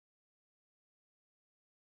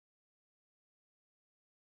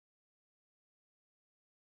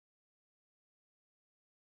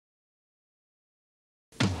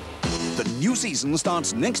The new season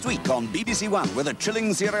starts next week on BBC1 with a chilling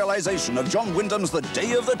serialisation of John Wyndham's The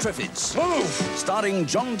Day of the Triffids. Move! Starring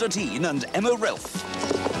John Deteen and Emma Relf.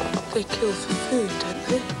 They kill for food, don't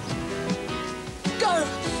they? Go!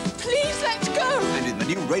 Please, let's go! And in the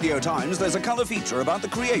new Radio Times, there's a colour feature about the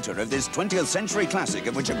creator of this 20th century classic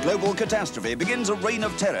in which a global catastrophe begins a reign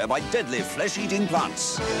of terror by deadly flesh-eating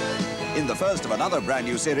plants. In the first of another brand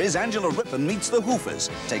new series, Angela Rippon meets the Hoofers,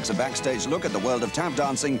 takes a backstage look at the world of tap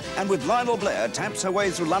dancing, and with Lionel Blair taps her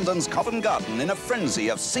way through London's Covent Garden in a frenzy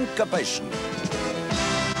of syncopation.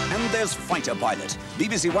 And there's Fighter Pilot.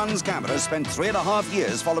 BBC One's cameras spent 3.5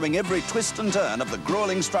 years following every twist and turn of the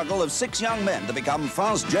gruelling struggle of 6 young men to become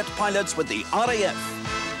fast jet pilots with the RAF.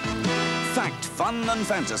 Fact, fun and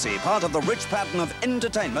fantasy, part of the rich pattern of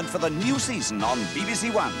entertainment for the new season on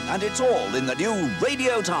BBC One. And it's all in the new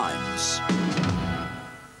Radio Times.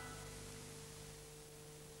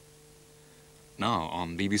 Now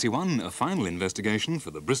on BBC One, a final investigation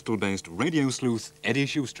for the Bristol-based radio sleuth Eddie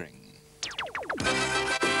Shoestring.